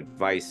recommendation and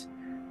advice,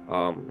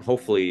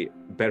 hopefully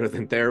better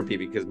than therapy,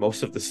 because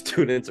most of the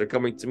students are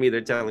coming to me,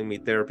 they're telling me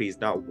therapy is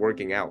not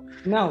working out.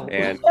 No.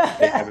 And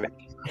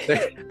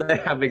they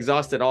have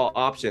exhausted all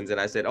options, and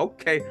I said,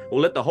 okay,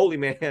 well, let the holy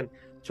man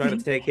try to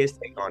take his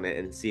take on it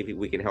and see if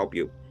we can help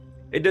you.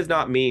 It does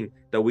not mean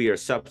that we are a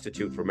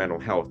substitute for mental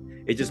health.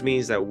 It just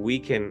means that we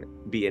can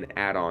be an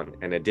add-on,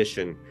 an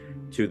addition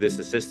to this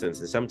assistance.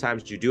 And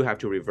sometimes you do have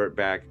to revert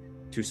back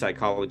to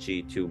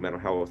psychology, to mental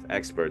health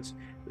experts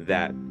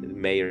that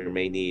may or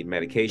may need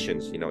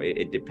medications. You know,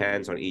 it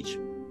depends on each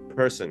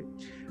person.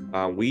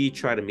 We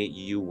try to meet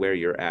you where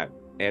you're at.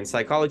 And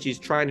psychology is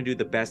trying to do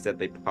the best that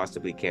they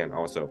possibly can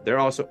also. They're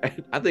also,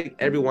 I think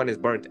everyone is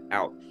burnt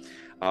out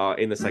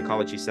in the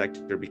psychology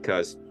sector,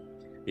 because,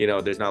 you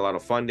know, there's not a lot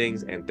of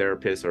fundings, and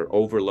therapists are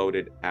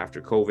overloaded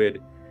after COVID.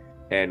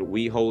 And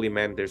we holy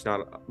men, there's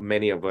not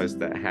many of us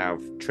that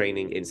have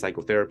training in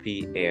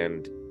psychotherapy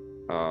and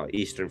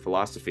Eastern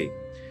philosophy.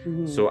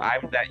 Mm-hmm. So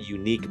I'm that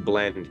unique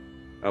blend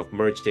of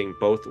merging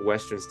both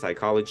Western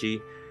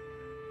psychology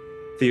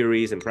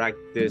theories and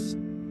practice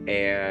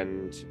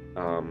and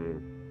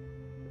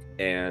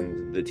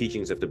the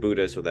teachings of the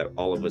Buddha, so that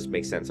all of us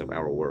make sense of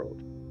our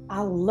world.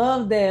 I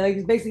love that. Like,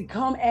 it's basically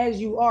come as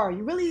you are.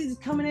 You really is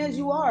coming as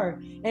you are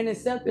and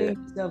accepting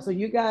yourself. So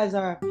you guys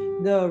are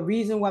the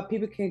reason why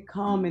people can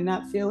come and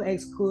not feel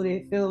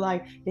excluded, feel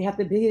like they have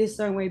to be this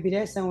certain way, be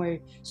that certain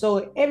way.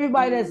 So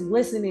everybody that's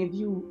listening,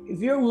 if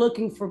you're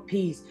looking for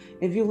peace,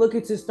 if you're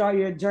looking to start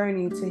your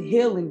journey to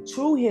healing,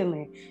 true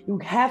healing, you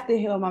have to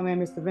heal my man,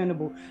 Mr.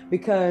 Venable,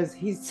 because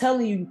he's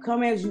telling you,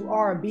 come as you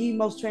are, be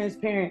most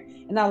transparent.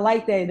 And I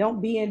like that.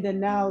 Don't be in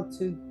denial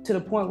to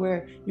the point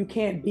where you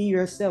can't be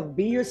yourself.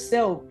 Be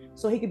yourself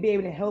so he could be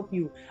able to help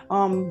you.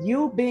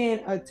 You being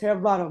a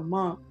Theravada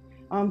monk,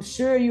 I'm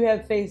sure you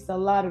have faced a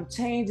lot of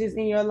changes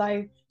in your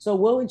life. So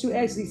what would you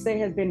actually say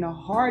has been the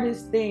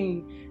hardest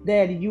thing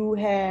that you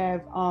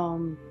have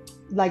you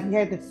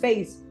had to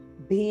face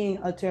being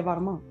a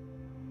Theravada monk?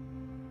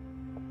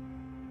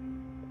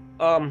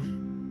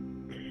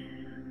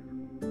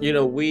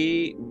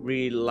 We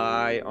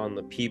rely on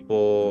the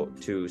people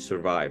to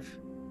survive,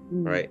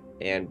 right?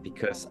 And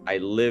because I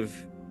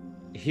live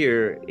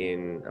here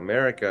in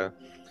America,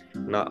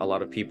 not a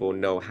lot of people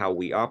know how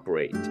we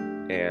operate.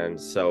 And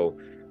so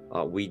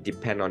we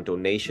depend on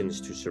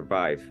donations to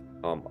survive,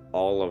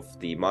 all of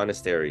the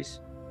monasteries.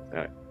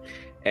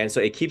 And so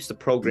it keeps the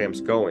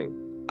programs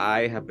going.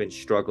 I have been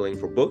struggling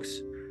for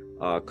books,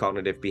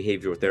 cognitive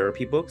behavioral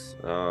therapy books.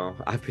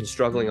 I've been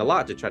struggling a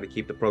lot to try to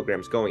keep the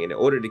programs going in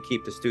order to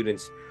keep the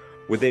students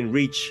within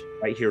reach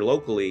right here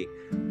locally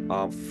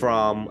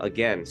from,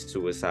 again,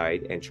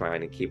 suicide, and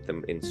trying to keep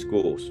them in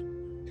schools.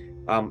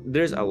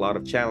 There's a lot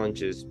of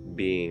challenges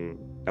being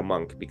a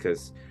monk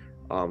because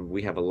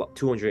we have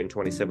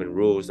 227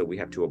 rules that we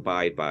have to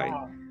abide by.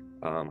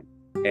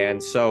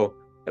 And so,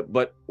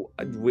 but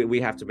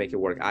we have to make it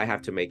work. I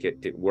have to make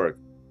it work,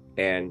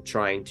 and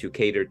trying to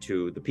cater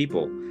to the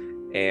people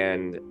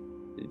and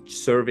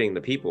serving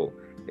the people,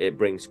 it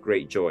brings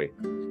great joy.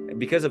 And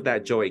because of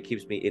that joy, it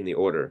keeps me in the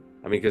order.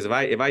 I mean, because if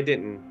I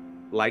didn't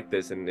like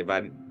this, and if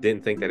I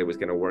didn't think that it was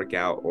going to work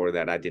out, or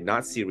that I did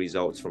not see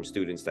results from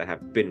students that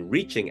have been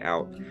reaching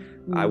out,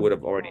 I would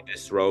have already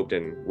disrobed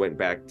and went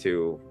back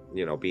to,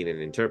 being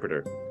an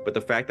interpreter. But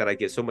the fact that I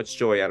get so much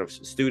joy out of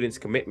students'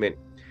 commitment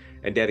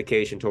and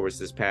dedication towards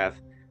this path,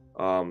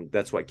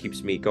 that's what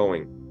keeps me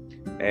going.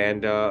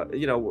 And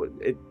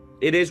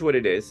it is what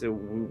it is.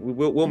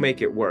 We'll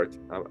make it work,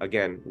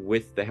 again,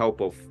 with the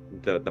help of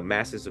the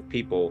masses of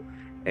people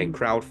and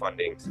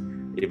crowdfundings.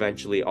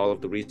 Eventually all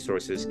of the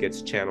resources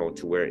gets channeled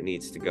to where it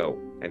needs to go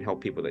and help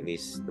people that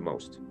needs the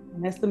most.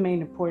 And that's the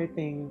main important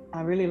thing.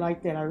 I really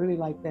like that.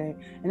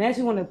 And I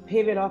actually want to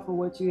pivot off of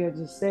what you had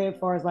just said, as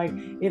far as like,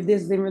 if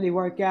this didn't really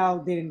work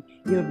out, then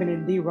you have been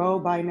in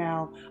D-Road by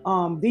now.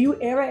 Do you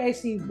ever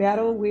actually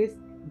battle with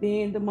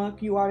being the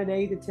monk you are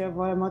today, the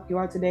Theravada monk you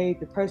are today,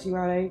 the person you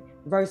are today,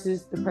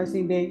 versus the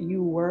person that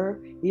you were?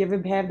 You ever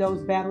have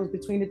those battles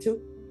between the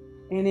two?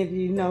 And if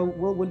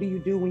what do you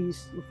do when you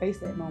face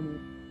that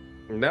moment?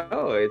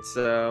 No, it's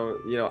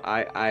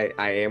I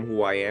am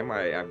who I am.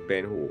 I've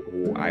been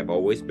who I've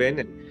always been.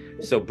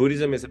 And so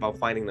Buddhism is about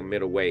finding the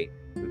middle way,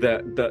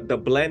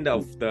 the blend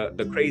of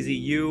the crazy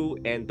you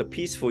and the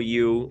peaceful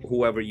you,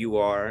 whoever you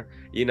are.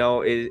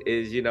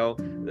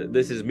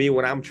 This is me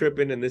when I'm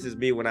tripping, and this is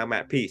me when I'm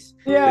at peace.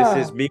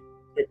 This is me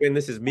tripping,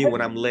 this is me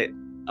when I'm lit.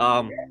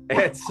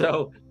 And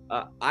so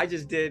I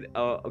just did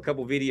a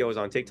couple videos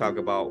on TikTok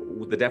about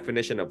the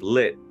definition of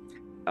lit,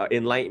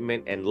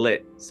 enlightenment and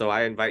lit. So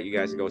I invite you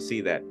guys to go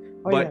see that.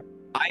 I am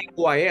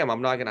who I am.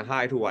 I'm not going to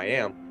hide who I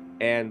am.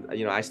 And,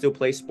 I still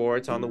play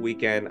sports on the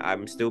weekend.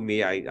 I'm still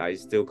me. I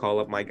still call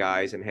up my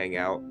guys and hang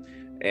out.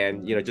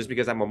 And, just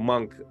because I'm a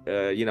monk,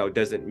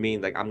 doesn't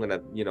mean like I'm going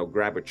to,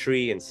 grab a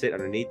tree and sit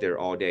underneath there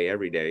all day,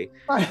 every day.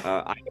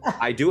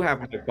 I do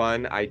have my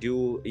fun. I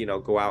do,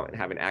 go out and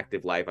have an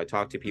active life. I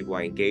talk to people.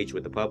 I engage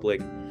with the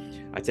public.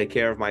 I take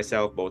care of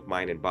myself, both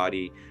mind and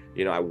body.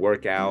 I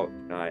work out.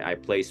 I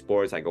play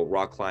sports. I go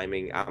rock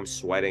climbing. I'm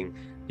sweating,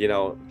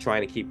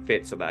 trying to keep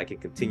fit so that I can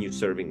continue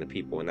serving the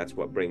people. And that's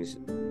what brings,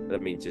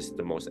 just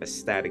the most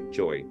ecstatic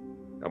joy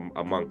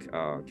a monk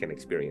can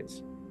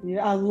experience.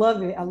 Yeah, I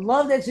love it. I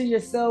love that you're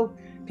yourself.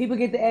 People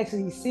get to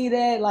actually see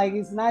that. Like,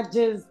 it's not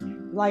just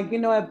like,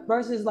 at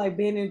first it's like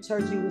being in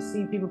church, you would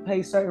see people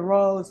play certain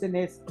roles and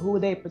that's who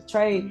they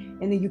portray.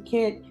 And then you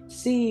can't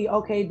see,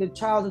 the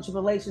trials and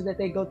tribulations that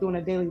they go through on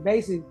a daily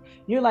basis.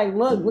 You're like,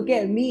 look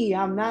at me.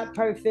 I'm not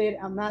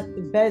perfect. I'm not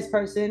the best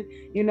person.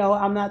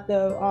 I'm not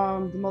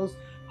the most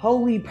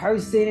holy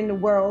person in the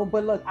world,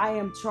 but look, I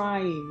am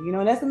trying,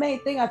 that's the main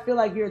thing. I feel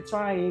like you're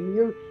trying,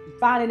 you're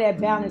finding that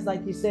balance,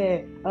 like you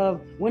said, of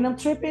when I'm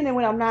tripping and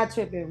when I'm not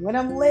tripping, when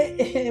I'm lit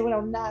and when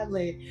I'm not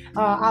lit.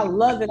 I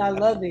love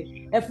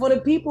it. And for the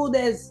people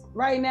that's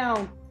right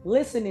now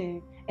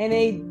listening, and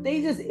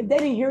they just, if they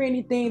didn't hear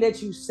anything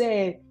that you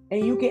said,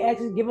 and you can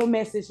actually give a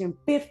message in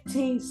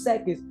 15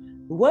 seconds,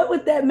 what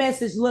would that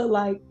message look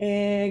like?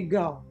 And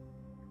go.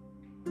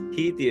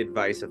 Heed the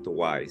advice of the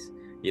wise.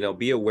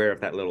 Be aware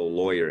of that little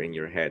lawyer in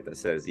your head that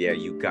says, yeah,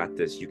 you got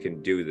this, you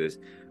can do this.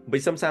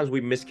 But sometimes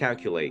we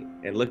miscalculate,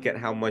 and look at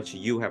how much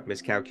you have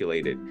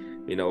miscalculated,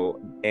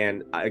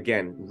 and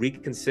again,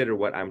 reconsider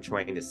what I'm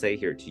trying to say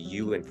here to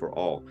you and for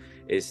all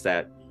is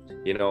that,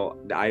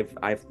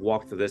 I've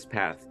walked through this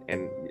path,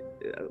 and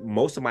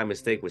most of my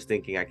mistake was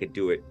thinking I could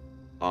do it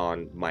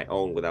on my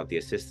own without the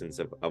assistance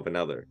of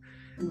another.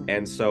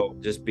 And so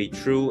just be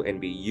true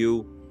and be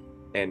you,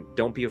 and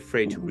don't be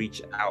afraid to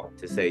reach out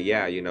to say,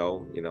 yeah,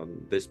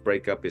 this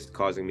breakup is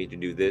causing me to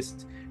do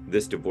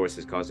this divorce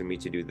is causing me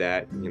to do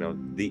that,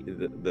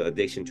 the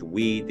addiction to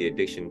weed, the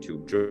addiction to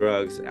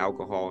drugs,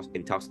 alcohol,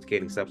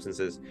 intoxicating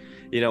substances.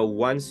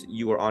 Once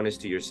you are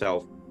honest to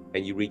yourself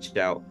and you reached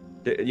out,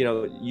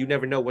 you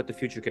never know what the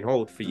future can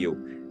hold for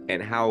you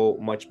and how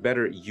much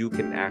better you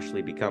can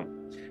actually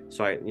become.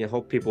 So I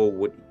hope people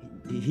would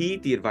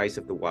heed the advice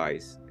of the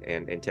wise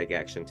and take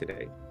action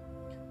today.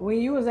 When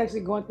you was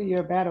actually going through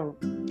your battle,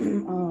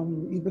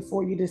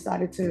 before you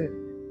decided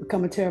to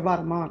become a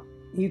Theravada monk,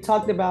 you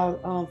talked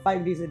about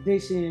fighting these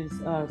addictions,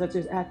 such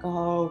as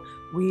alcohol,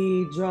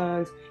 weed,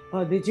 drugs.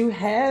 Did you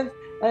have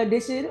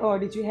addiction, or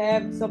did you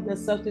have a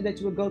substance that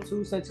you would go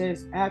to, such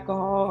as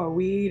alcohol or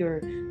weed or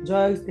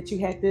drugs that you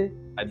had to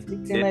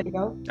let it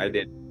go? I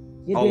did.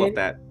 You all did? of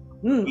that.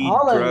 Weed,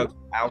 all drugs, of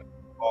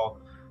alcohol,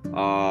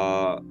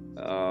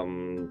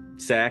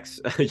 sex,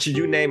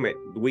 you name it.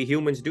 We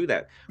humans do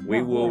that.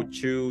 We will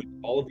choose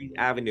all of these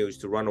avenues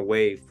to run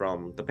away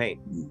from the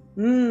pain.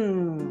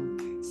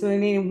 So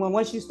then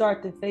once you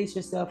start to face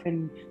yourself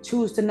and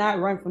choose to not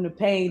run from the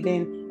pain,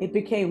 then it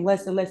became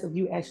less and less of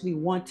you actually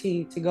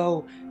wanting to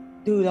go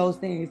do those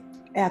things,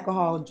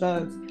 alcohol,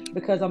 drugs,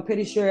 because I'm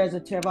pretty sure as a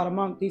Theravada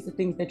monk, these are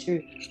things that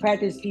you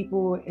practice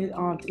people,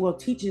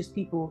 teaches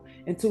people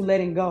into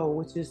letting go,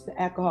 which is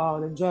the alcohol,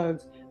 the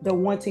drugs, the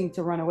wanting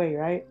to run away,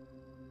 right?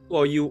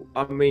 Well,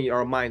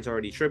 our mind's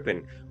already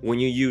tripping. When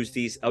you use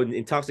these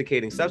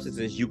intoxicating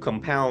substances, you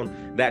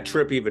compound that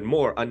trip even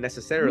more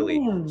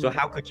unnecessarily. So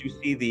how could you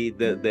see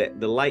the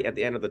light at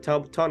the end of the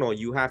tunnel?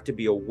 You have to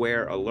be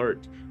aware,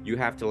 alert. You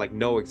have to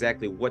know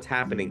exactly what's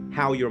happening,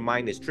 how your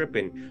mind is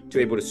tripping to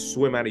be able to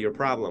swim out of your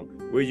problem.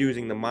 We're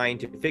using the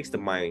mind to fix the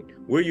mind.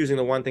 We're using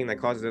the one thing that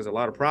causes us a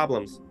lot of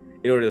problems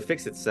in order to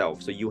fix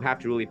itself. So you have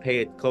to really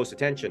pay it close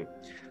attention.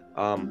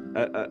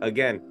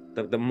 Again,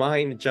 the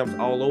mind jumps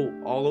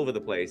all over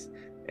the place,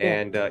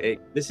 and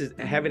this is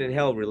heaven and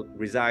hell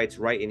resides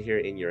right in here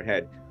in your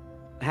head.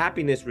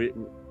 Happiness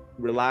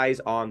relies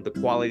on the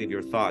quality of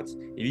your thoughts.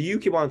 If you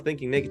keep on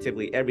thinking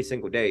negatively every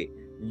single day,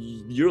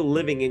 you're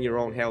living in your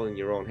own hell in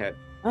your own head.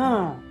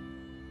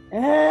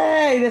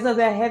 Hey, this is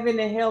that heaven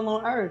and hell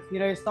on earth.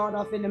 It start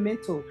off in the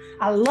mental.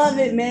 I love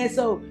it, man.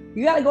 So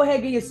you got to go ahead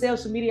and get your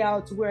social media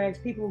out to where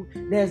people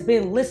that's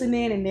been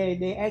listening and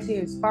they're actually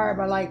inspired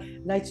by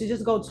to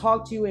just go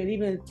talk to you and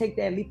even take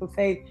that leap of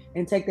faith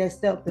and take that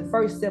step, the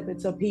first step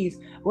into peace.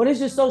 What is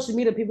your social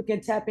media people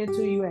can tap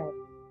into you at?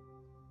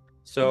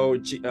 So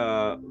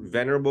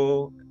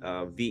Venerable,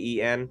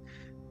 VEN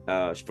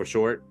for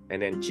short,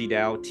 and then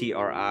Tridao,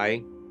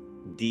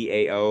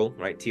 TRIDAO,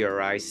 right?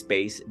 TRI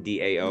space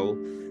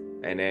DAO.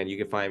 And then you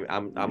can find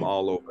I'm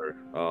all over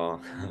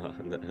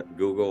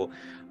Google,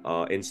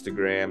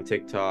 Instagram,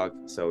 TikTok.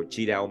 So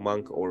Tridao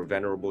Monk or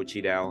Venerable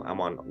Tridao. I'm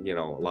on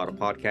a lot of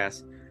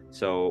podcasts.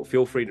 So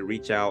feel free to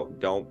reach out.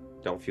 Don't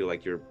feel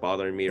like you're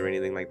bothering me or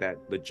anything like that.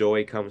 The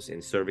joy comes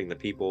in serving the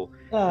people.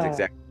 It's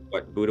exactly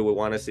what Buddha would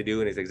want us to do,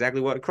 and it's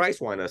exactly what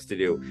Christ wants us to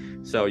do.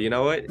 So you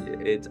know what?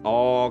 It's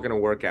all gonna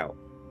work out.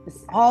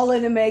 It's all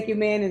in the making,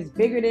 man. It's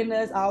bigger than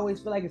us. I always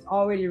feel like it's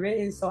already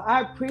written. So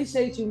I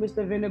appreciate you,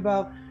 Mr.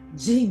 Venerable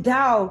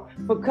Tridao,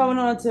 for coming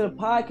on to the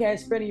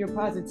podcast, spreading your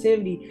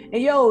positivity.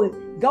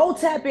 And go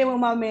tap in with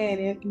my man,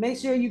 and make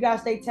sure you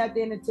guys stay tapped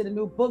into the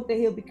new book that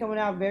he'll be coming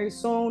out very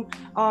soon.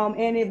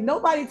 And if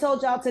nobody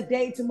told y'all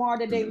today, tomorrow,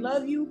 that they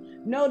love you,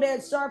 know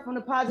that Sharp from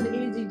the Positive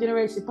Energy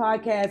Generation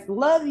podcast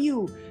love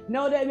you.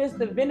 Know that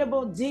Mr.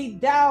 Venerable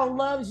Tridao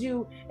loves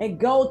you, and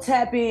go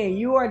tap in.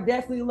 You are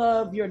definitely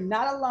loved. You're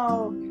not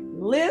alone.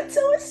 Live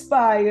to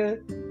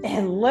inspire,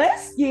 and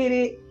let's get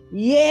it.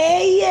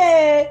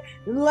 Yeah.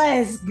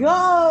 Let's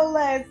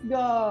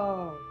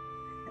go.